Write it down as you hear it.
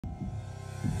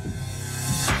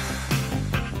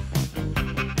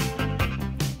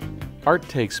Art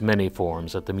takes many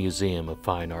forms at the Museum of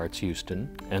Fine Arts Houston,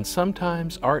 and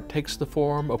sometimes art takes the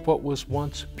form of what was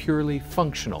once purely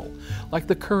functional, like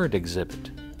the current exhibit,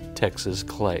 Texas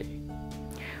Clay.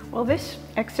 Well, this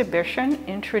exhibition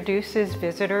introduces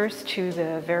visitors to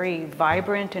the very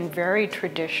vibrant and varied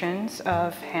traditions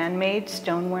of handmade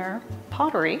stoneware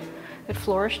pottery that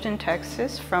flourished in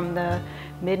Texas from the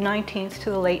mid-19th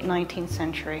to the late 19th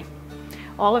century.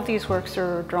 All of these works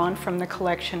are drawn from the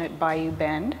collection at Bayou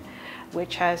Bend,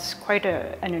 which has quite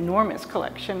an enormous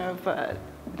collection of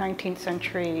 19th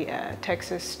century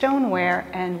Texas stoneware,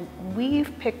 and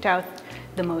we've picked out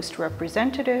the most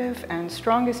representative and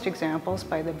strongest examples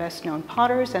by the best known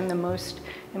potters and the most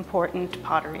important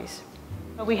potteries.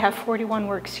 We have 41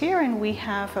 works here, and we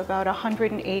have about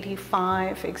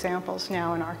 185 examples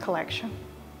now in our collection.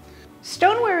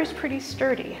 Stoneware is pretty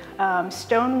sturdy.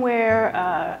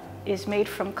 Stoneware is made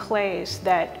from clays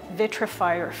that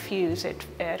vitrify or fuse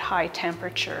at high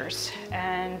temperatures,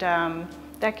 and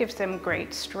that gives them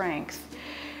great strength.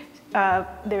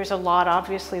 There's a lot,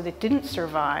 obviously, that didn't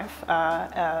survive.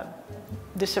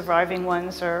 The surviving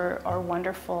ones are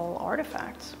wonderful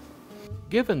artifacts.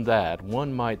 Given that,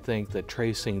 one might think that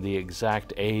tracing the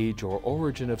exact age or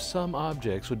origin of some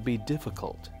objects would be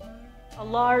difficult. A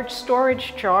large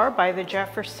storage jar by the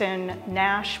Jefferson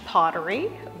Nash Pottery,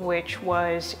 which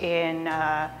was in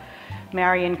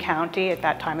Marion County, at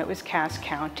that time it was Cass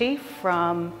County,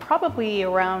 from probably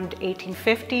around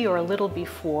 1850 or a little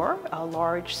before, a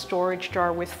large storage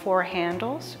jar with 4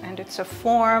 handles, and it's a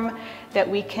form that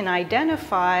we can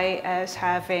identify as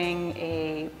having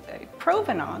a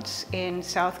provenance in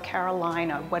South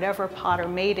Carolina. Whatever potter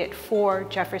made it for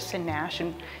Jefferson Nash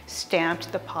and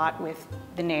stamped the pot with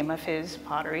the name of his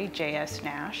pottery, J.S.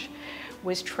 Nash,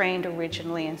 was trained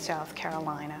originally in South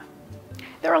Carolina.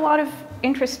 There are a lot of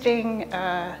interesting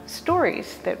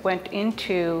stories that went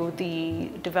into the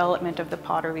development of the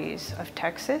potteries of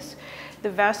Texas.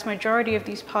 The vast majority of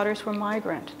these potters were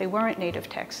migrant. They weren't native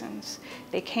Texans.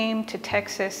 They came to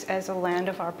Texas as a land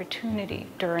of opportunity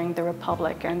during the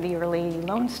Republic and the early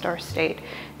Lone Star State.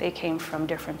 They came from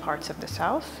different parts of the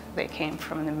South. They came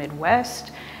from the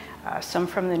Midwest, some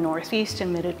from the Northeast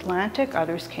and Mid-Atlantic,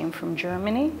 others came from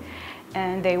Germany,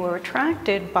 and they were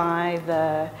attracted by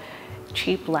the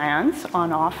cheap lands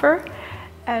on offer,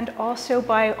 and also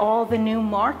by all the new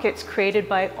markets created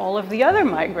by all of the other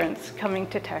migrants coming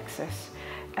to Texas.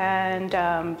 And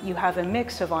you have a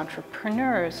mix of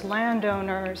entrepreneurs,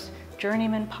 landowners,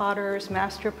 journeyman potters,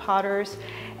 master potters,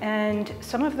 and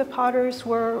some of the potters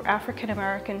were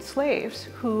African-American slaves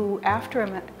who,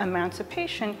 after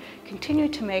emancipation,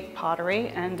 continued to make pottery.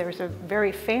 And there's a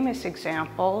very famous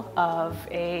example of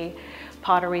a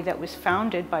pottery that was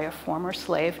founded by a former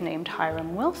slave named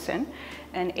Hiram Wilson,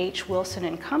 and H. Wilson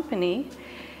and Company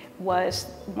was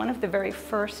one of the very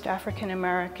first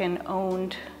African-American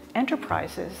owned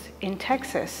enterprises in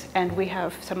Texas, and we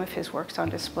have some of his works on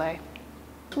display.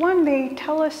 One, they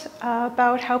tell us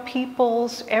about how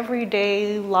people's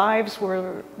everyday lives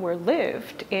were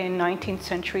lived in 19th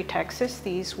century Texas.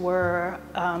 These were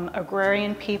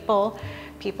agrarian people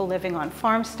living on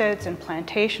farmsteads and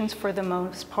plantations for the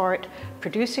most part,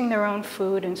 producing their own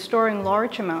food and storing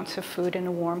large amounts of food in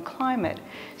a warm climate.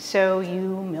 So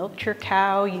you milked your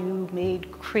cow, you made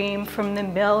cream from the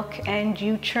milk, and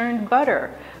you churned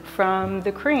butter from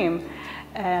the cream.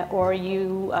 Or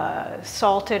you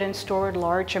salted and stored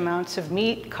large amounts of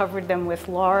meat, covered them with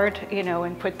lard,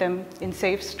 and put them in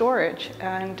safe storage.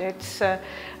 And it's a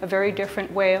very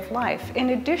different way of life.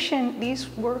 In addition, these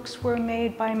works were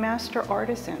made by master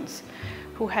artisans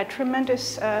who had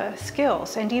tremendous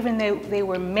skills, and even they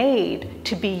were made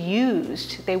to be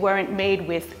used. They weren't made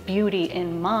with beauty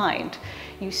in mind.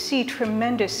 You see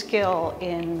tremendous skill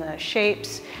in the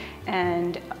shapes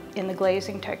and in the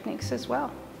glazing techniques as well.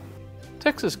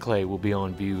 Texas Clay will be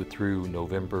on view through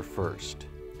November 1st.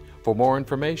 For more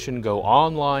information, go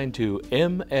online to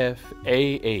mfah.org.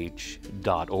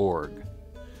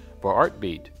 For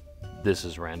Artbeat, this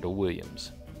is Randall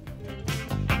Williams.